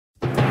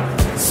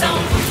São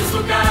muitos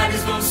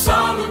lugares num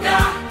só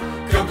lugar,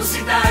 campo,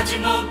 cidade,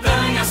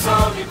 montanha,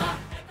 sol e mar.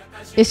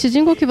 Este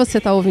jingle que você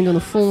está ouvindo no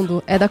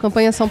fundo é da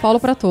campanha São Paulo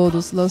para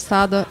Todos,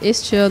 lançada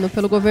este ano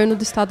pelo governo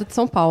do estado de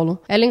São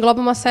Paulo. Ela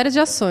engloba uma série de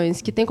ações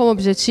que tem como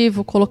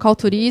objetivo colocar o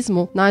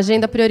turismo na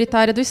agenda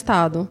prioritária do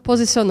estado,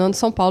 posicionando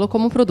São Paulo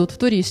como um produto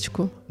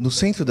turístico. No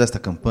centro desta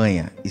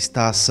campanha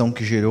está a ação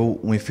que gerou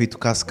um efeito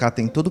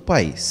cascata em todo o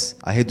país,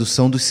 a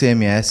redução do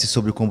ICMS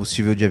sobre o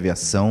combustível de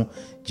aviação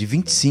de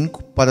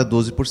 25% para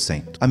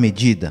 12%. A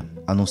medida,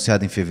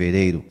 anunciada em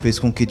fevereiro, fez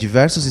com que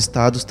diversos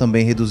estados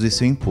também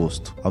reduzissem o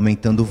imposto,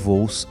 aumentando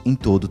voos em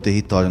todo o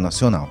território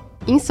nacional.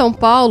 Em São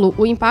Paulo,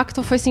 o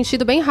impacto foi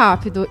sentido bem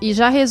rápido e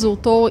já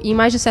resultou em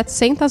mais de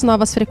 700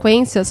 novas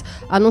frequências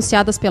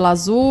anunciadas pela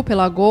Azul,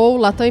 pela Gol,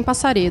 Latam e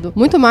Passaredo,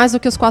 muito mais do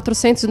que os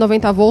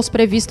 490 voos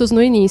previstos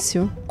no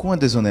início. Com a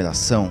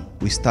desoneração,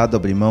 o Estado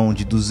abriu mão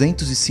de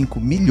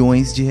 205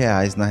 milhões de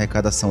reais na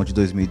arrecadação de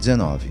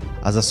 2019.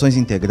 As ações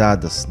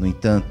integradas, no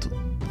entanto,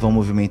 vão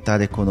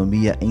movimentar a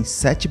economia em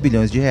 7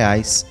 bilhões de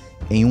reais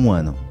em um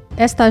ano.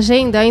 Esta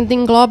agenda ainda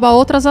engloba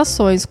outras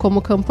ações, como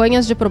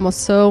campanhas de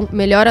promoção,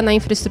 melhora na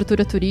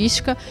infraestrutura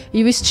turística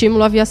e o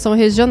estímulo à aviação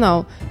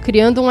regional,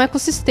 criando um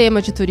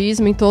ecossistema de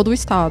turismo em todo o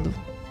estado.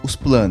 Os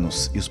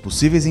planos e os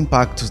possíveis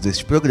impactos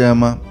deste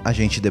programa a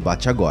gente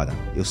debate agora.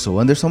 Eu sou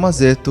Anderson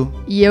Mazeto.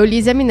 E eu,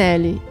 Lízia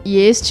Minelli. E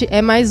este é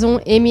mais um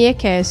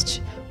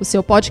MEcast, o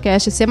seu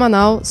podcast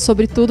semanal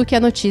sobre tudo que é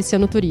notícia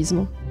no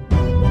turismo.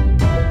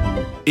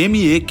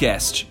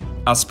 MEcast.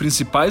 As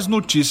principais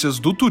notícias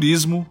do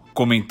turismo,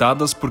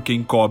 comentadas por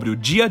quem cobre o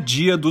dia a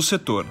dia do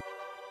setor.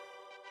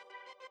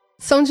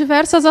 São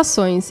diversas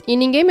ações, e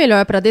ninguém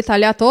melhor para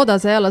detalhar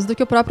todas elas do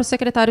que o próprio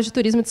secretário de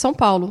Turismo de São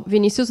Paulo,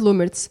 Vinícius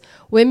Lumertz.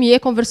 O ME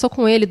conversou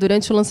com ele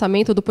durante o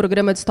lançamento do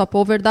programa de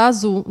Stopover da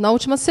Azul, na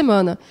última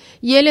semana,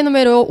 e ele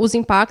enumerou os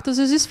impactos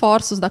e os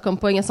esforços da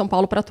campanha São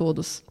Paulo para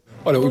Todos.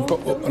 Olha,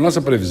 a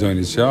nossa previsão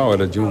inicial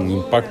era de um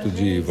impacto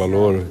de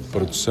valor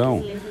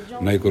produção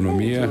na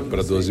economia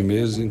para 12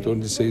 meses em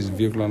torno de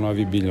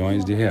 6,9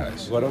 bilhões de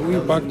reais. Agora, o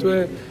impacto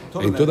é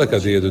em toda a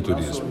cadeia do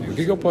turismo. O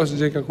que eu posso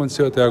dizer que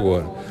aconteceu até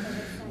agora?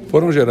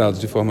 Foram gerados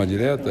de forma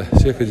direta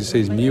cerca de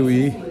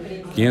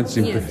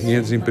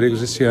 6.500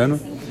 empregos esse ano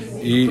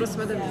e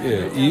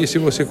se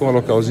você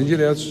colocar os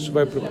indiretos, isso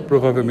vai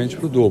provavelmente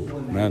para o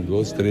dobro, né?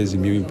 12, 13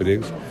 mil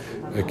empregos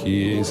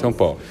aqui em São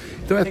Paulo.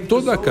 Então é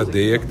toda a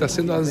cadeia que está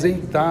sendo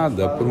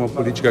azeitada por uma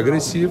política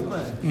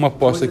agressiva, uma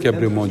aposta que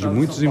abriu mão de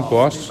muitos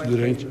impostos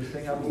durante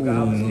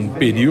um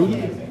período,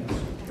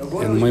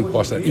 uma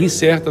imposta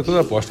incerta, toda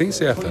aposta é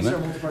incerta, né?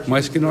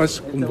 Mas que nós,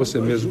 como você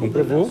mesmo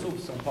comprovou,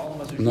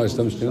 nós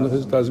estamos tendo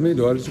resultados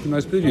melhores do que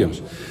nós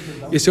prevíamos.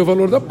 Esse é o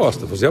valor da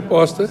aposta. Você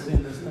aposta,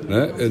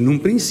 né, num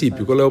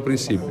princípio. Qual é o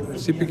princípio? O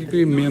princípio é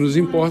que menos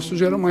impostos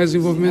geram mais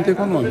desenvolvimento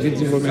econômico. E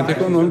desenvolvimento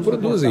econômico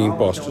produzem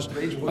impostos,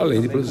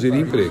 além de produzir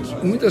empregos.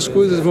 Muitas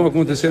coisas vão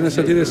acontecer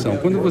nessa direção.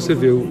 Quando você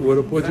vê o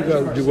aeroporto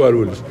de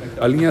Guarulhos,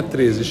 a linha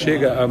 13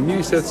 chega a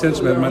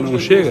 1.700 metros, mas não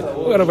chega,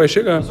 agora vai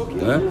chegar.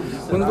 Né?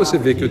 Quando você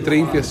vê que o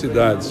trem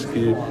intercidades,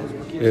 que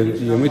é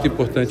muito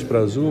importante para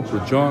a Azul, para o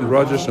John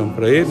Rogerson,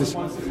 para eles,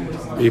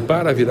 e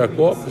para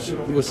Viracopos,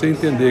 você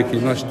entender que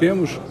nós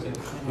temos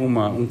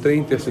um trem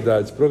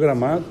intercidades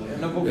programado,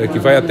 que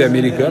vai até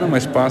Americana,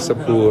 mas passa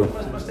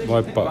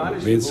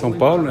vem de São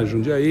Paulo, né,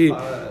 Jundiaí,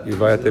 e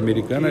vai até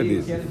Americana.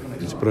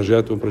 Esse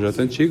projeto é um projeto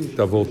antigo, que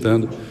está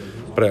voltando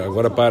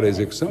agora para a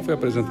execução, foi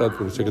apresentado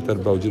pelo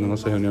secretário Baldi na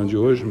nossa reunião de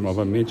hoje,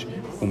 novamente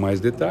com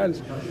mais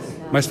detalhes,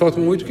 mas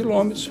faltam 8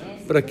 quilômetros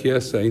para que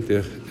essa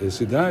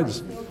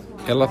intercidades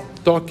ela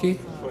toque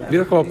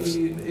Viracopos,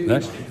 né?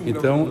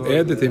 Então,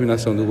 é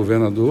determinação do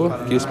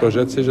governador que esse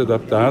projeto seja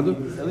adaptado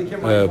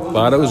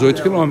para os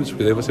 8 quilômetros,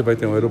 porque daí você vai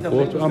ter um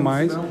aeroporto a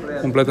mais,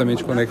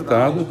 completamente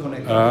conectado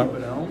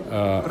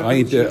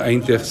a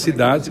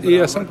intercidades e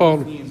a São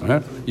Paulo,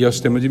 né? E ao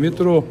sistema de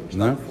metrô,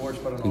 né?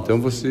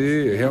 Então,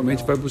 você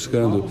realmente vai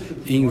buscando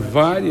de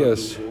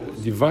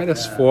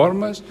várias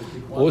formas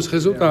os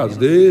resultados,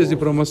 desde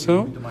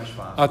promoção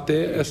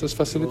até essas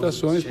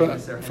facilitações para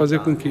fazer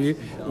com que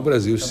o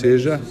Brasil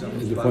seja,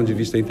 do ponto de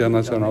vista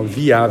internacional,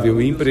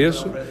 viável em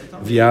preço,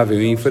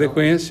 viável em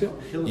frequência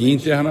e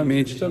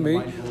internamente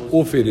também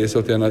ofereça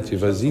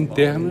alternativas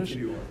internas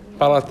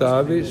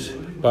palatáveis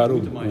para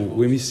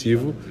o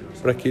emissivo,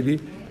 para que ele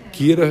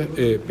queira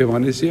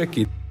permanecer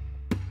aqui.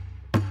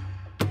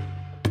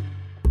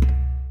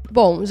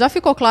 Bom, já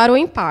ficou claro o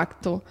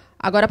impacto.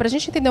 Agora, para a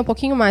gente entender um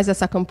pouquinho mais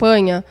dessa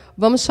campanha,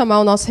 vamos chamar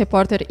o nosso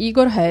repórter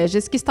Igor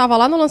Regis, que estava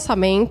lá no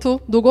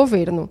lançamento do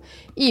governo.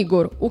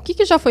 Igor, o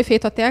que já foi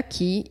feito até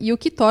aqui e o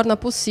que torna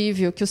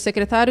possível que o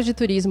secretário de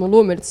Turismo,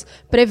 Lumertz,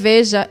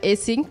 preveja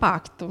esse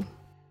impacto?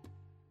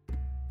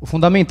 O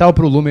fundamental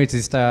para o Lumertz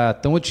estar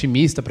tão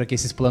otimista para que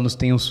esses planos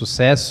tenham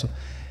sucesso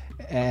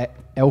é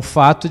o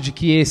fato de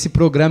que esse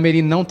programa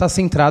ele não está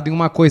centrado em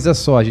uma coisa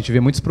só. A gente vê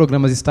muitos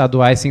programas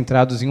estaduais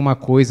centrados em uma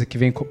coisa que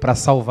vem para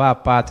salvar a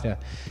pátria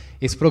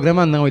Esse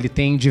programa não, ele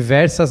tem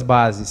diversas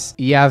bases.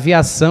 E a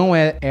aviação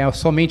é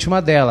somente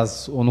uma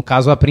delas, ou no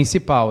caso a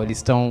principal. Eles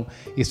estão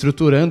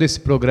estruturando esse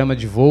programa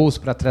de voos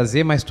para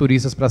trazer mais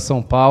turistas para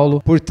São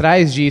Paulo. Por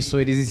trás disso,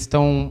 eles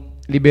estão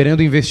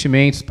liberando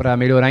investimentos para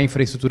melhorar a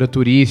infraestrutura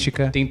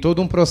turística. Tem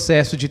todo um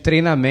processo de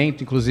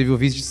treinamento, inclusive o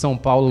Vice de São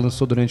Paulo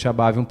lançou durante a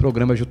BAV um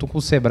programa junto com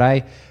o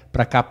Sebrae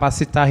para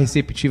capacitar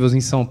receptivos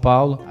em São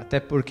Paulo, até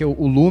porque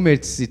o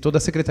Lumertz e toda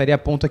a secretaria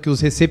aponta que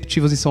os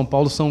receptivos em São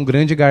Paulo são um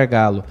grande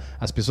gargalo.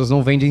 As pessoas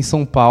não vendem em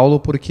São Paulo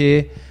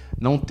porque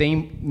não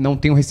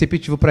tem um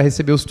receptivo para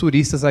receber os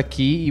turistas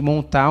aqui e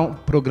montar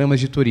programas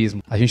de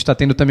turismo. A gente está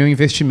tendo também um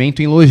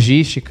investimento em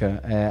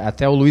logística.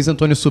 Até o Luiz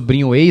Antônio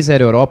Sobrinho,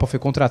 ex-Aero Europa, foi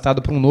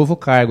contratado para um novo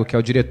cargo, que é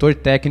o diretor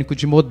técnico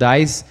de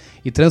modais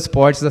e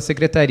transportes da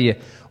secretaria.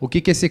 O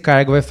que esse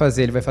cargo vai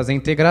fazer? Ele vai fazer a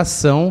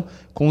integração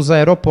com os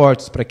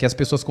aeroportos, para que as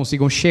pessoas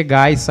consigam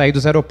chegar e sair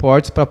dos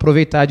aeroportos para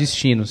aproveitar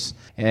destinos.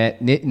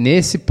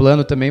 Nesse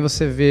plano também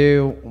você vê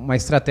uma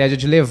estratégia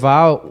de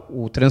levar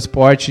o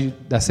transporte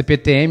da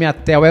CPTM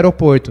até o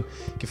aeroporto,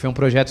 que foi um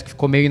projeto que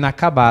ficou meio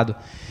inacabado.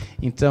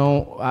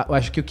 Então, eu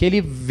acho que o que ele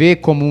vê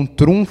como um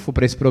trunfo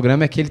para esse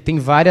programa é que ele tem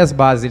várias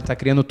bases, ele está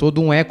criando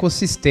todo um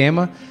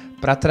ecossistema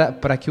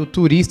para que o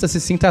turista se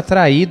sinta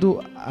atraído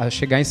a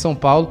chegar em São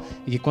Paulo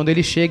e que quando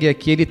ele chegue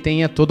aqui ele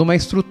tenha toda uma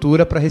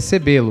estrutura para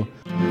recebê-lo.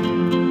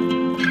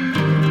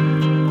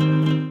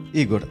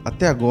 Igor,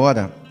 até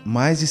agora,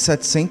 mais de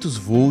 700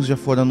 voos já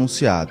foram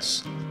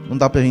anunciados. Não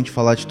dá pra gente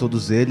falar de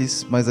todos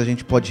eles, mas a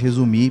gente pode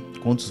resumir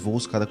quantos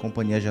voos cada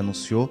companhia já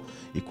anunciou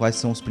e quais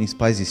são os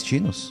principais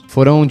destinos?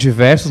 Foram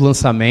diversos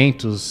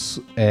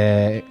lançamentos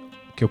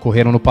que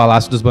ocorreram no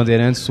Palácio dos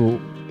Bandeirantes.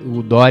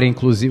 O Dória,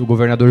 inclusive, o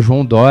governador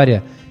João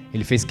Dória,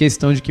 ele fez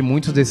questão de que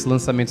muitos desses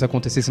lançamentos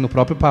acontecessem no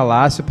próprio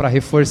Palácio para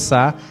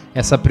reforçar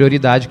essa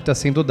prioridade que está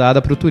sendo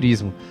dada para o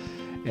turismo.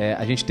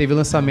 A gente teve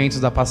lançamentos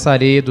da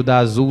Passaredo, da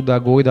Azul, da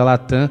Gol e da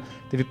Latam.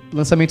 Teve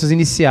lançamentos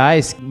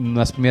iniciais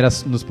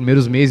nos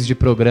primeiros meses de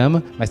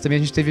programa, mas também a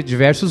gente teve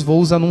diversos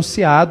voos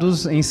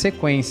anunciados em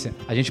sequência.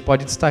 A gente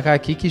pode destacar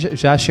aqui que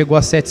já chegou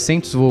a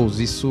 700 voos.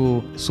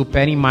 Isso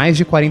supera em mais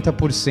de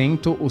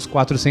 40% os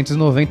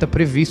 490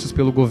 previstos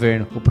pelo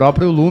governo. O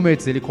próprio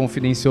Lumertz, ele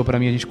confidenciou para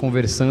mim, a gente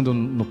conversando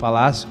no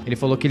Palácio, ele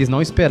falou que eles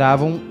não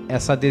esperavam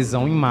essa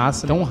adesão em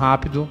massa tão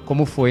rápido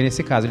como foi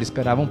nesse caso. Eles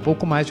esperavam um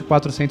pouco mais de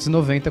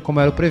 490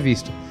 como era o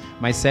previsto,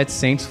 mas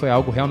 700 foi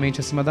algo realmente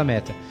acima da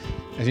meta.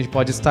 A gente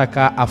pode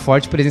destacar a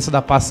forte presença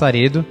da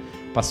Passaredo.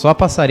 Passou a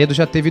Passaredo,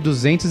 já teve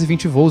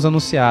 220 voos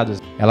anunciados.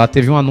 Ela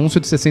teve um anúncio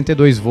de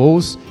 62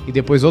 voos e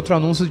depois outro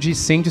anúncio de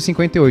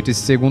 158.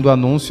 Esse segundo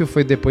anúncio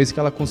foi depois que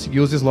ela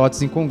conseguiu os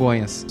slots em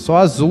Congonhas. Só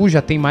a Azul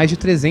já tem mais de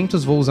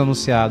 300 voos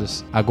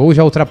anunciados. A Gol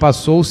já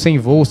ultrapassou os 100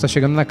 voos, está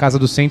chegando na casa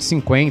dos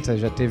 150.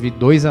 Já teve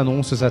 2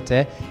 anúncios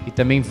até e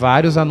também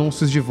vários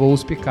anúncios de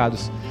voos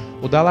picados.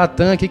 O da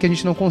Latam aqui que a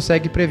gente não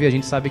consegue prever. A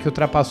gente sabe que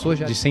ultrapassou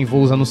já de 100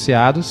 voos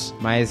anunciados,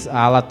 mas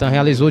a Latam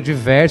realizou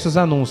diversos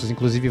anúncios,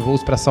 inclusive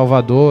voos para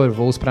Salvador,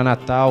 voos para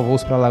Natal,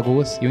 voos para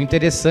Alagoas. E o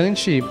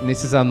interessante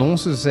nesses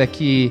anúncios é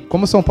que,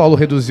 como São Paulo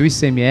reduziu o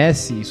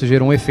ICMS, isso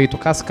gerou um efeito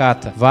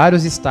cascata.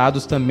 Vários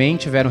estados também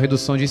tiveram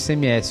redução de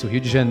ICMS. O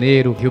Rio de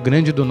Janeiro, Rio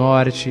Grande do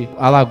Norte,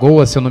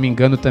 Alagoas, se eu não me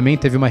engano, também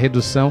teve uma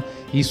redução.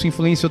 E isso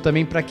influenciou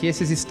também para que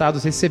esses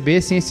estados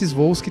recebessem esses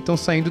voos que estão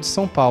saindo de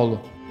São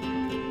Paulo.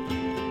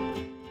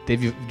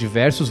 Teve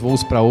diversos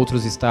voos para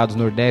outros estados,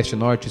 Nordeste,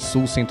 Norte,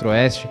 Sul,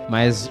 Centro-Oeste,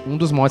 mas um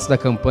dos motes da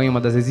campanha, uma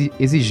das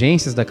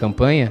exigências da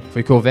campanha,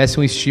 foi que houvesse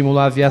um estímulo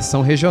à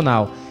aviação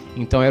regional.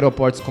 Então,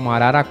 aeroportos como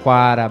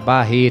Araraquara,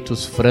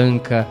 Barretos,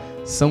 Franca,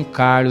 São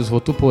Carlos,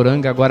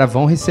 Votuporanga agora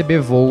vão receber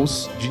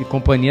voos de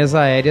companhias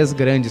aéreas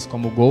grandes,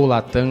 como Gol,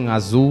 Latam,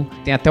 Azul.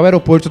 Tem até o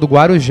aeroporto do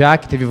Guarujá,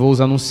 que teve voos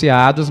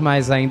anunciados,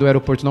 mas ainda o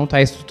aeroporto não está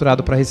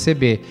estruturado para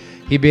receber.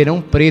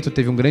 Ribeirão Preto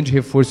teve um grande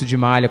reforço de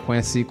malha com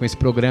esse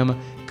programa.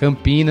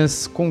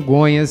 Campinas,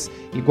 Congonhas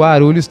e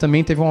Guarulhos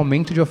também teve um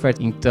aumento de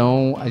oferta.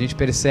 Então, a gente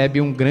percebe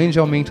um grande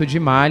aumento de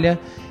malha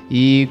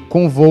e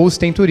com voos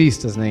tem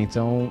turistas, né?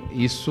 Então,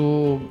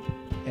 isso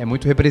é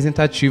muito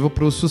representativo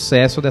para o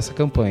sucesso dessa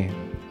campanha.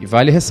 E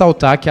vale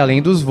ressaltar que,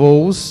 além dos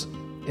voos,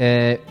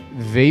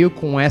 veio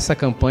com essa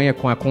campanha,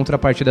 com a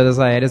contrapartida das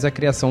aéreas, a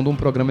criação de um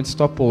programa de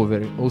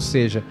stopover. Ou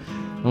seja,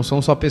 não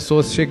são só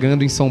pessoas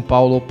chegando em São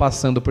Paulo ou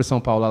passando por São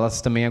Paulo,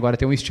 elas também agora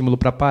têm um estímulo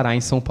para parar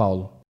em São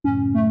Paulo.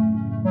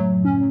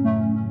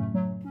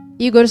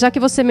 Igor, já que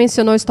você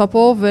mencionou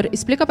stopover,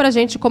 explica pra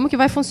gente como que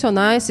vai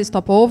funcionar esse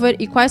stopover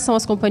e quais são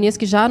as companhias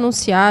que já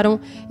anunciaram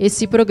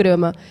esse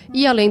programa.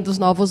 E além dos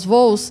novos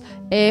voos,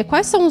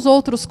 quais são os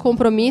outros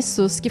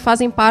compromissos que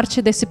fazem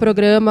parte desse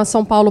programa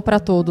São Paulo para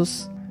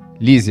Todos?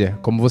 Lízia,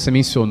 como você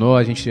mencionou,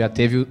 a gente já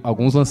teve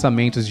alguns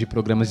lançamentos de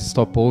programas de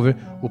stopover.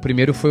 O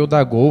primeiro foi o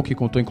da Gol, que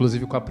contou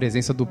inclusive com a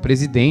presença do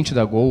presidente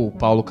da Gol, o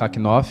Paulo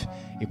Kaknoff.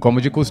 E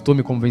como de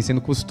costume, como vem sendo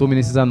costume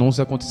nesses anúncios,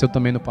 aconteceu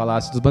também no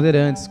Palácio dos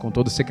Bandeirantes, com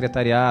todo o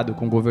secretariado,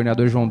 com o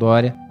governador João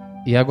Dória.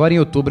 E agora em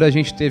outubro a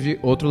gente teve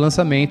outro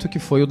lançamento, que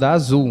foi o da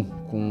Azul,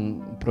 com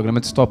o programa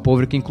de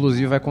stopover que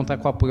inclusive vai contar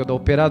com o apoio da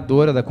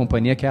operadora da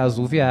companhia, que é a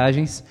Azul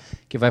Viagens,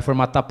 que vai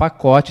formatar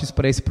pacotes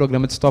para esse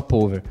programa de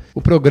stopover.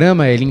 O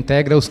programa ele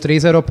integra os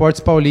 3 aeroportos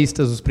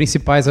paulistas, os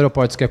principais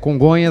aeroportos, que é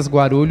Congonhas,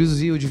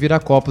 Guarulhos e o de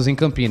Viracopos, em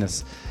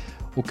Campinas.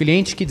 O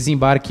cliente que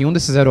desembarque em um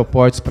desses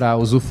aeroportos para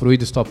usufruir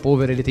do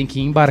stopover, ele tem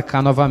que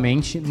embarcar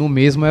novamente no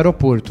mesmo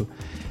aeroporto.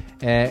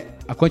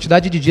 A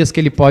quantidade de dias que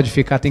ele pode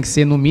ficar tem que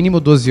ser no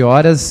mínimo 12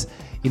 horas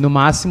e no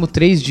máximo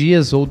 3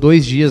 dias ou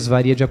 2 dias,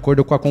 varia de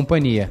acordo com a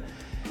companhia.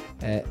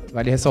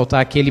 Vale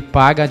ressaltar que ele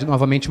paga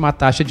novamente uma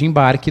taxa de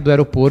embarque do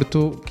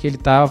aeroporto que ele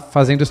está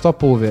fazendo o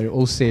stopover,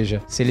 ou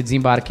seja, se ele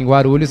desembarca em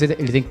Guarulhos,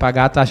 ele tem que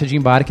pagar a taxa de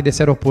embarque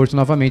desse aeroporto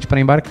novamente para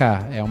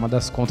embarcar. É uma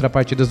das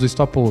contrapartidas do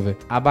stopover.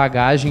 A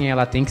bagagem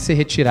ela tem que ser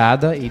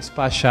retirada e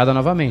despachada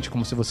novamente,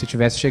 como se você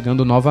estivesse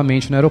chegando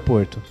novamente no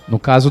aeroporto. No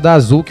caso da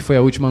Azul, que foi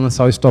a última a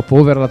lançar o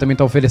stopover, ela também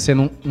está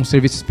oferecendo um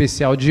serviço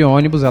especial de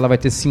ônibus. Ela vai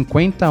ter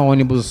 50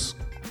 ônibus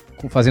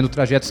fazendo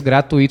trajetos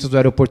gratuitos do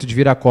aeroporto de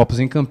Viracopos,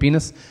 em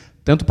Campinas,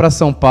 tanto para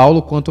São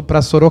Paulo quanto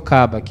para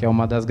Sorocaba, que é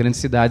uma das grandes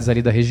cidades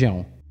ali da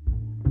região.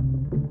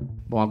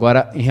 Bom,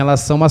 agora em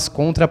relação às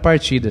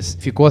contrapartidas,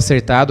 ficou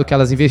acertado que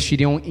elas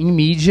investiriam em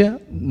mídia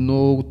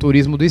no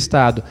turismo do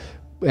estado,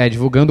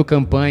 divulgando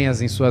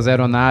campanhas em suas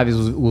aeronaves,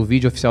 o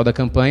vídeo oficial da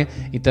campanha,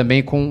 e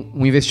também com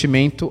um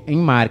investimento em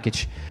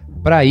marketing.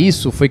 Para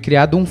isso, foi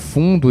criado um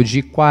fundo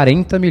de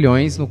 40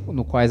 milhões,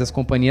 no quais as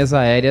companhias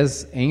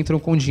aéreas entram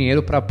com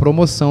dinheiro para a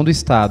promoção do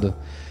estado.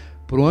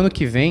 Para o ano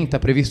que vem, está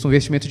previsto um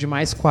investimento de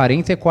mais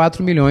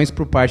 44 milhões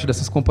por parte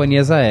dessas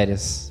companhias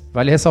aéreas.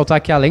 Vale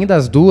ressaltar que, além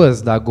das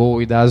duas, da Gol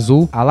e da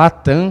Azul, a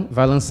Latam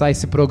vai lançar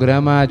esse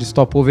programa de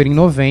stopover em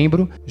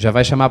novembro. Já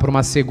vai chamar para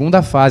uma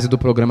segunda fase do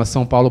programa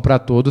São Paulo para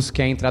Todos,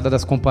 que é a entrada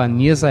das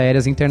companhias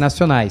aéreas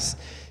internacionais,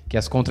 que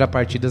as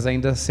contrapartidas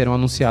ainda serão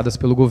anunciadas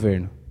pelo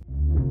governo.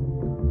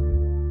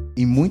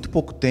 Em muito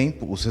pouco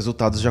tempo, os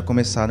resultados já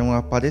começaram a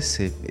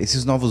aparecer.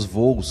 Esses novos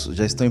voos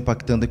já estão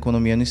impactando a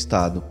economia no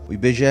estado. O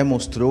IBGE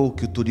mostrou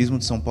que o turismo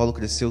de São Paulo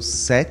cresceu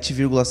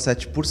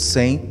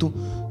 7,7%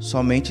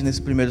 somente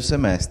nesse primeiro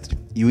semestre.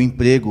 E o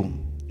emprego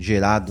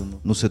gerado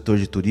no setor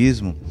de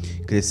turismo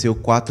cresceu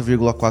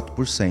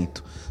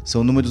 4,4%.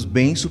 São números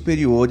bem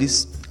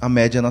superiores à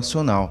média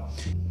nacional.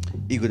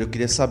 Igor, eu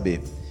queria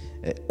saber,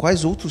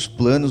 quais outros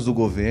planos do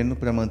governo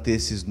para manter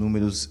esses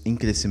números em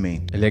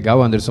crescimento? É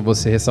legal, Anderson,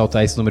 você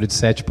ressaltar esse número de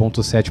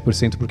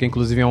 7,7%, porque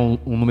inclusive é um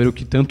número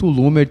que tanto o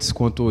Lumertz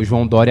quanto o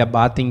João Dória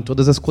batem em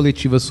todas as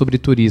coletivas sobre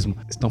turismo.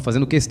 Estão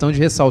fazendo questão de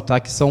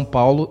ressaltar que São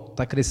Paulo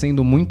está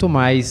crescendo muito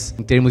mais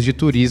em termos de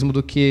turismo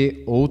do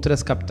que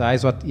outras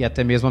capitais e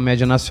até mesmo a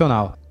média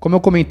nacional. Como eu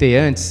comentei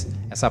antes,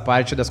 essa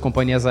parte das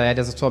companhias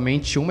aéreas é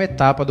somente uma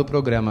etapa do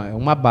programa, é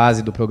uma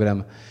base do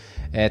programa.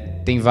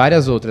 Tem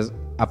várias outras.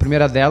 A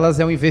primeira delas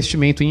é o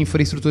investimento em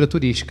infraestrutura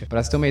turística.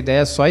 Para você ter uma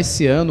ideia, só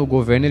esse ano o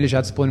governo ele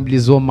já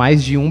disponibilizou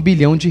mais de R$1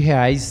 bilhão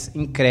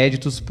em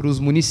créditos para os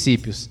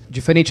municípios.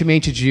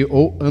 Diferentemente de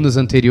anos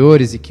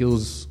anteriores, em que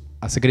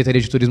a Secretaria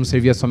de Turismo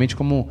servia somente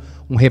como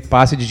um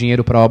repasse de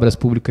dinheiro para obras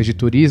públicas de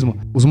turismo,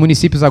 os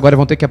municípios agora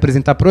vão ter que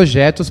apresentar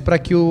projetos para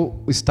que o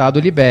Estado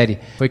libere.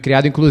 Foi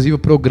criado, inclusive, o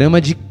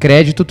Programa de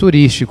Crédito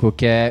Turístico,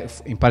 que é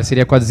em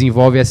parceria com a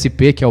Desenvolve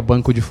SP, que é o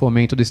Banco de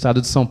Fomento do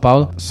Estado de São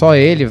Paulo. Só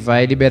ele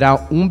vai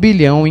liberar R$1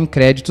 bilhão em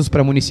créditos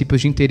para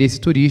municípios de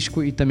interesse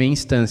turístico e também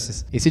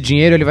instâncias. Esse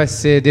dinheiro ele vai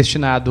ser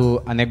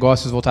destinado a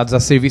negócios voltados a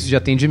serviços de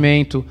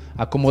atendimento,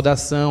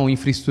 acomodação,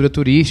 infraestrutura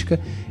turística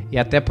e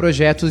até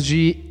projetos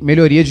de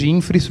melhoria de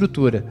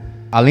infraestrutura.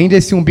 Além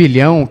desse 1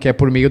 bilhão, que é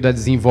por meio da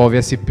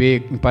Desenvolve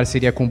SP, em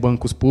parceria com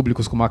bancos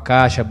públicos como a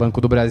Caixa, Banco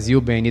do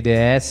Brasil,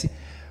 BNDES,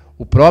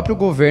 o próprio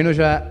governo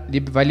já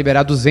vai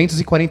liberar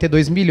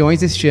 242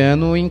 milhões este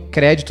ano em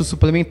créditos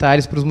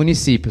suplementares para os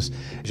municípios.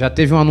 Já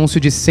teve um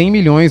anúncio de 100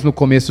 milhões no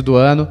começo do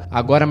ano.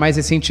 Agora, mais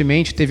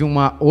recentemente, teve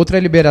uma outra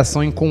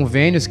liberação em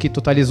convênios que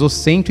totalizou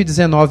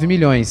 119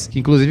 milhões, que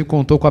inclusive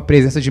contou com a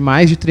presença de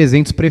mais de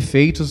 300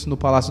 prefeitos no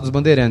Palácio dos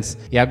Bandeirantes.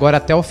 E agora,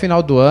 até o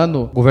final do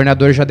ano, o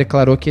governador já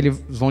declarou que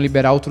eles vão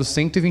liberar outros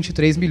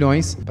 123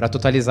 milhões para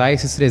totalizar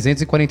esses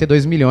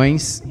 342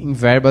 milhões em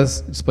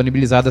verbas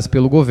disponibilizadas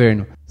pelo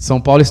governo. São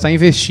Paulo está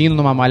investindo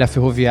numa malha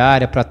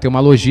ferroviária para ter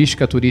uma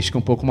logística turística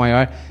um pouco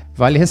maior.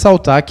 Vale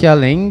ressaltar que,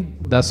 além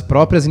das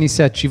próprias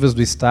iniciativas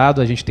do Estado,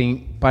 a gente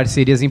tem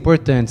parcerias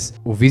importantes.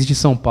 O Visit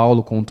São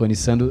Paulo, com o Tony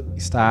Sando,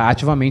 está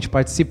ativamente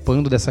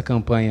participando dessa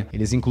campanha.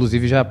 Eles,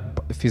 inclusive, já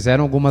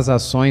fizeram algumas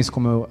ações,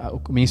 como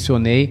eu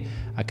mencionei,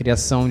 a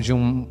criação de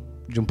um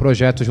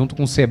projeto junto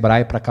com o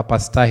Sebrae para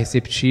capacitar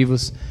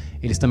receptivos.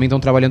 Eles também estão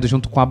trabalhando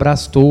junto com a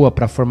Abrastoa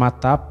para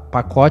formatar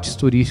pacotes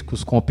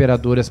turísticos com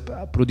operadoras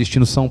para o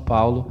destino São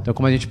Paulo. Então,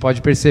 como a gente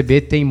pode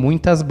perceber, tem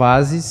muitas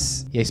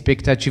bases e a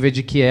expectativa é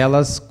de que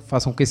elas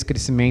façam com que esse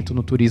crescimento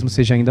no turismo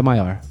seja ainda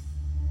maior.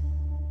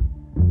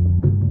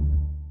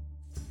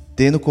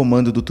 Ter no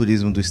comando do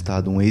turismo do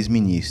estado um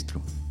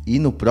ex-ministro e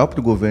no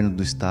próprio governo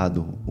do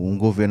estado um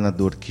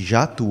governador que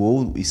já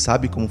atuou e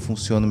sabe como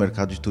funciona o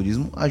mercado de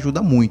turismo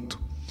ajuda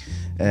muito.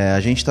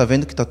 A gente está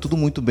vendo que está tudo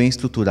muito bem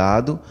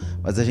estruturado,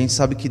 mas a gente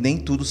sabe que nem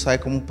tudo sai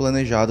como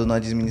planejado na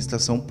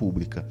administração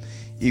pública.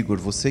 Igor,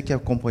 você que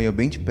acompanhou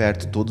bem de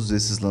perto todos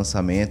esses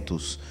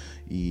lançamentos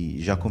e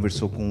já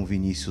conversou com o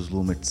Vinícius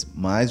Lumertz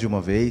mais de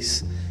uma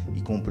vez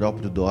e com o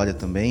próprio Dória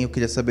também, eu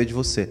queria saber de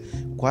você,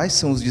 quais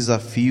são os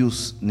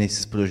desafios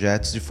nesses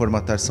projetos de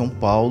formatar São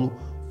Paulo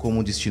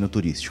como destino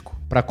turístico?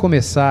 Para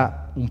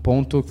começar, um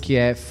ponto que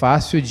é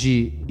fácil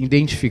de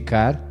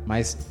identificar,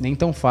 mas nem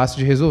tão fácil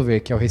de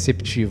resolver, que é o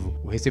receptivo.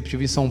 O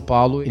receptivo em São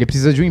Paulo, ele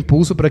precisa de um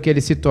impulso para que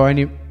ele se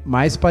torne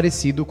mais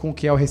parecido com o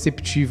que é o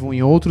receptivo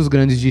em outros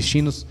grandes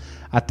destinos,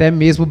 até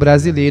mesmo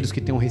brasileiros,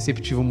 que tem um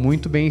receptivo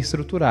muito bem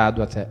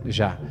estruturado até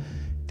já.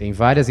 Tem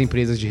várias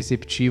empresas de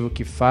receptivo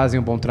que fazem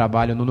um bom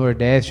trabalho no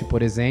Nordeste,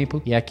 por exemplo,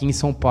 e aqui em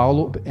São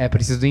Paulo é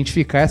preciso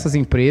identificar essas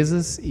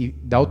empresas e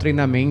dar o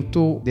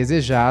treinamento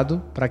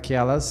desejado para que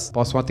elas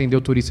possam atender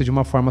o turista de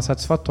uma forma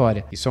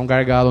satisfatória. Isso é um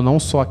gargalo não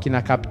só aqui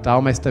na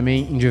capital, mas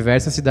também em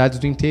diversas cidades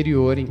do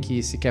interior, em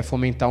que se quer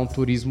fomentar um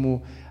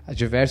turismo a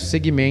diversos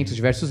segmentos,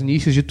 diversos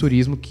nichos de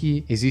turismo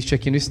que existe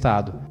aqui no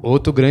estado.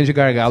 Outro grande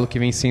gargalo que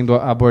vem sendo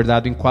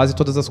abordado em quase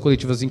todas as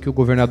coletivas em que o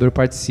governador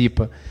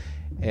participa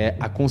é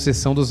a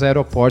concessão dos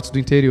aeroportos do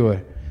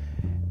interior.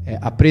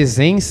 A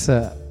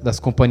presença das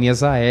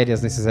companhias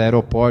aéreas nesses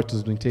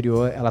aeroportos do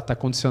interior, ela está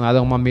condicionada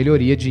a uma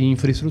melhoria de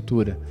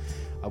infraestrutura.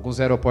 Alguns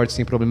aeroportos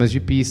têm problemas de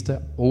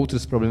pista,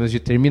 outros problemas de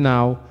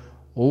terminal,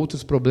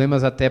 outros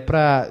problemas até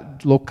para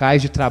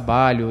locais de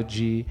trabalho,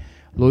 de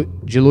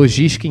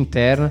logística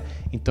interna.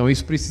 Então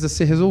isso precisa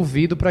ser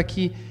resolvido para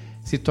que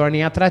se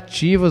tornem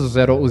atrativos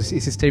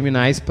esses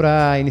terminais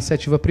para a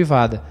iniciativa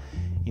privada.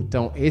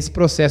 Então, esse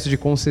processo de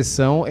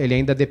concessão, ele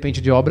ainda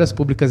depende de obras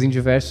públicas em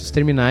diversos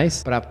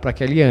terminais para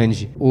que ele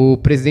ande. O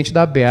presidente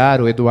da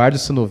ABEAR, o Eduardo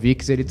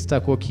Sunovics, ele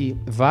destacou que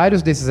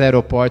vários desses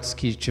aeroportos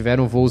que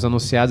tiveram voos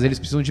anunciados, eles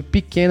precisam de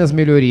pequenas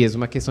melhorias,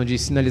 uma questão de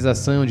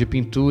sinalização, de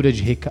pintura,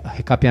 de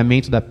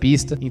recapeamento da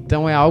pista.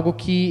 Então, é algo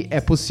que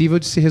é possível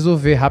de se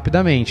resolver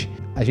rapidamente.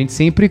 A gente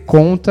sempre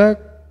conta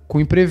com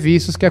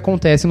imprevistos que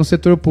acontecem no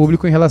setor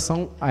público em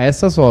relação a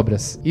essas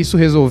obras. Isso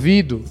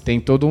resolvido,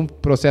 tem todo um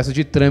processo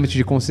de trâmite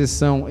de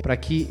concessão para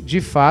que, de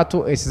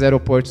fato, esses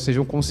aeroportos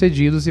sejam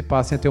concedidos e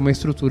passem a ter uma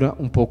estrutura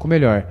um pouco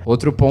melhor.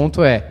 Outro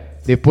ponto é,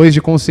 depois de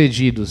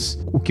concedidos,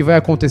 o que vai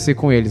acontecer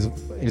com eles?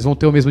 Eles vão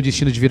ter o mesmo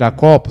destino de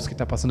Viracopos, que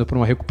está passando por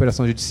uma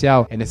recuperação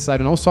judicial? É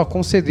necessário não só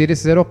conceder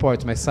esses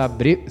aeroportos, mas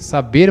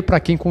saber para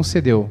quem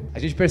concedeu. A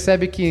gente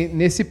percebe que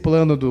nesse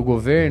plano do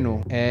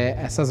governo,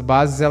 essas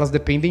bases elas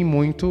dependem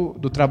muito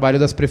do trabalho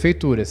das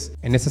prefeituras.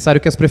 É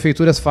necessário que as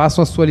prefeituras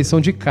façam a sua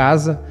lição de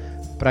casa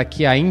para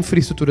que a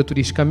infraestrutura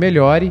turística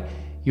melhore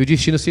e o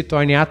destino se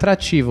torne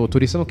atrativo. O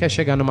turista não quer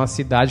chegar numa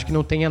cidade que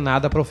não tenha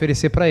nada para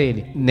oferecer para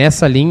ele.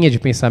 Nessa linha de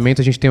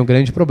pensamento, a gente tem um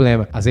grande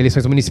problema. As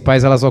eleições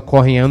municipais elas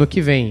ocorrem ano que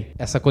vem.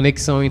 Essa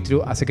conexão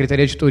entre a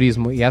Secretaria de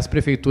Turismo e as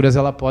prefeituras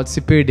ela pode se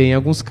perder em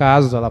alguns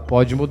casos, ela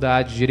pode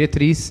mudar de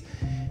diretriz.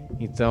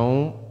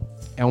 Então,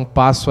 é um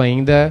passo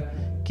ainda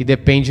que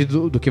depende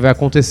do que vai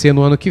acontecer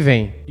no ano que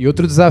vem. E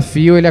outro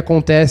desafio, ele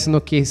acontece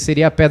no que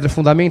seria a pedra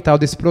fundamental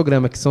desse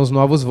programa, que são os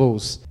novos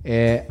voos.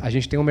 A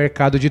gente tem um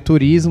mercado de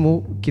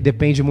turismo que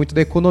depende muito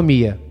da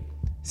economia.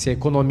 Se a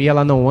economia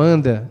ela não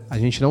anda, a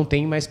gente não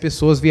tem mais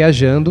pessoas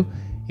viajando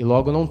e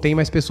logo não tem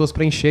mais pessoas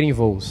para encherem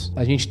voos.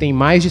 A gente tem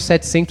mais de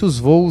 700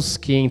 voos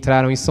que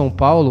entraram em São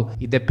Paulo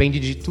e depende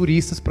de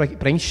turistas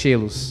para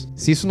enchê-los.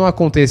 Se isso não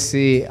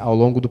acontecer ao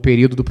longo do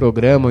período do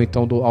programa, ou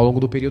então ao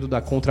longo do período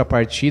da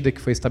contrapartida que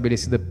foi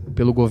estabelecida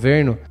pelo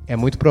governo, é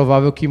muito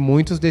provável que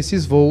muitos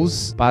desses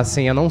voos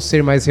passem a não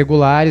ser mais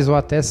regulares ou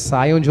até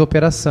saiam de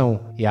operação.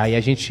 E aí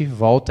a gente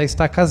volta a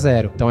estaca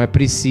zero. Então é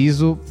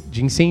preciso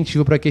de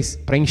incentivo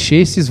para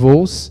encher esses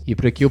voos e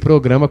para que o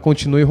programa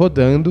continue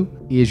rodando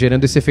e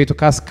gerando esse efeito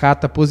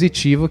cascata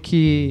positivo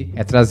que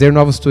é trazer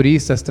novos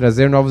turistas,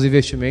 trazer novos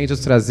investimentos,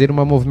 trazer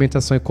uma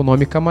movimentação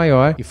econômica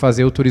maior e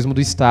fazer o turismo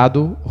do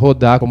estado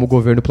rodar como o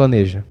governo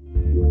planeja.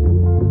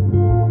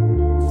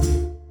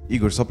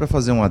 Igor, só para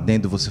fazer um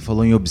adendo, você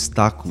falou em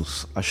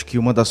obstáculos. Acho que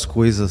uma das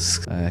coisas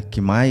que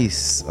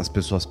mais as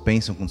pessoas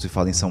pensam quando se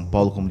fala em São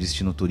Paulo como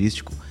destino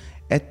turístico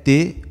é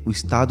ter o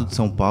estado de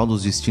São Paulo,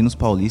 os destinos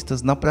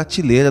paulistas, na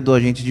prateleira do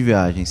agente de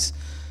viagens.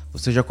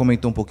 Você já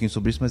comentou um pouquinho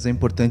sobre isso, mas é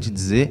importante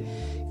dizer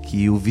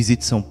que o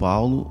Visit São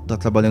Paulo está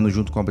trabalhando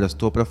junto com a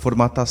Abrastor para a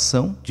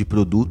formatação de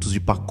produtos, de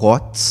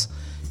pacotes,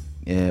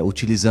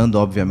 utilizando,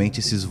 obviamente,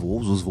 esses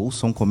voos. Os voos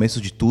são o começo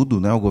de tudo,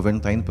 né? O governo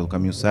está indo pelo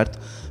caminho certo,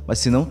 mas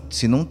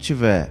se não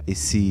tiver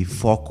esse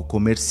foco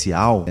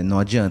comercial, não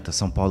adianta,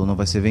 São Paulo não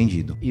vai ser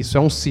vendido. Isso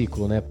é um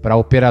ciclo, né? Para a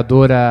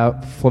operadora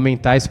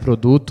fomentar esse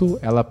produto,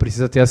 ela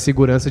precisa ter a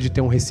segurança de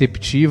ter um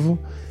receptivo,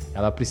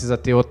 ela precisa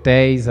ter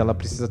hotéis, ela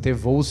precisa ter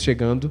voos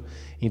chegando,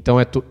 então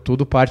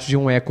tudo parte de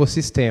um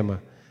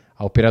ecossistema.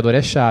 A operadora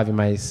é chave,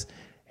 mas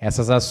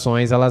essas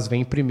ações elas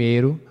vêm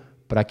primeiro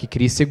para que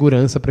crie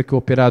segurança, para que o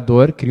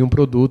operador crie um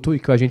produto e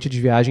que o agente de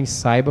viagem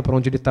saiba para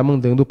onde ele está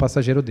mandando o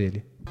passageiro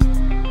dele.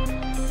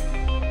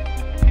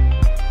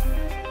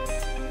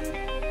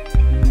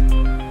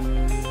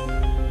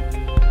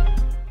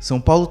 São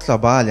Paulo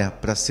trabalha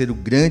para ser o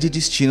grande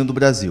destino do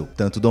Brasil,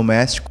 tanto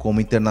doméstico como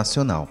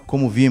internacional.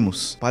 Como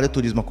vimos, para o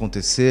turismo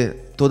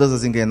acontecer, todas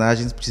as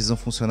engrenagens precisam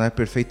funcionar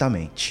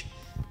perfeitamente.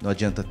 Não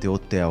adianta ter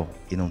hotel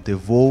e não ter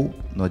voo,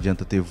 não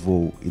adianta ter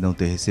voo e não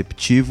ter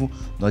receptivo,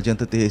 não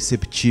adianta ter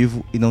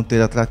receptivo e não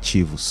ter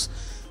atrativos.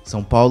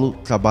 São Paulo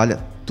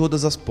trabalha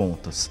todas as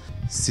pontas.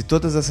 Se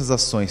todas essas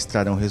ações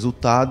trarão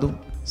resultado,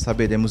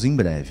 saberemos em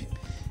breve.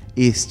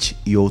 Este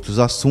e outros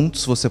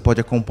assuntos você pode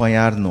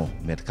acompanhar no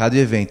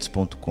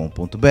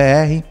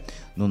mercadoeventos.com.br,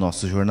 no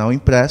nosso jornal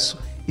impresso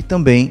e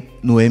também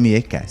no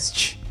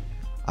MEcast.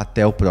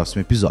 Até o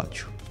próximo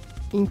episódio.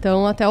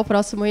 Então, até o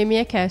próximo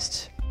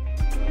MEcast.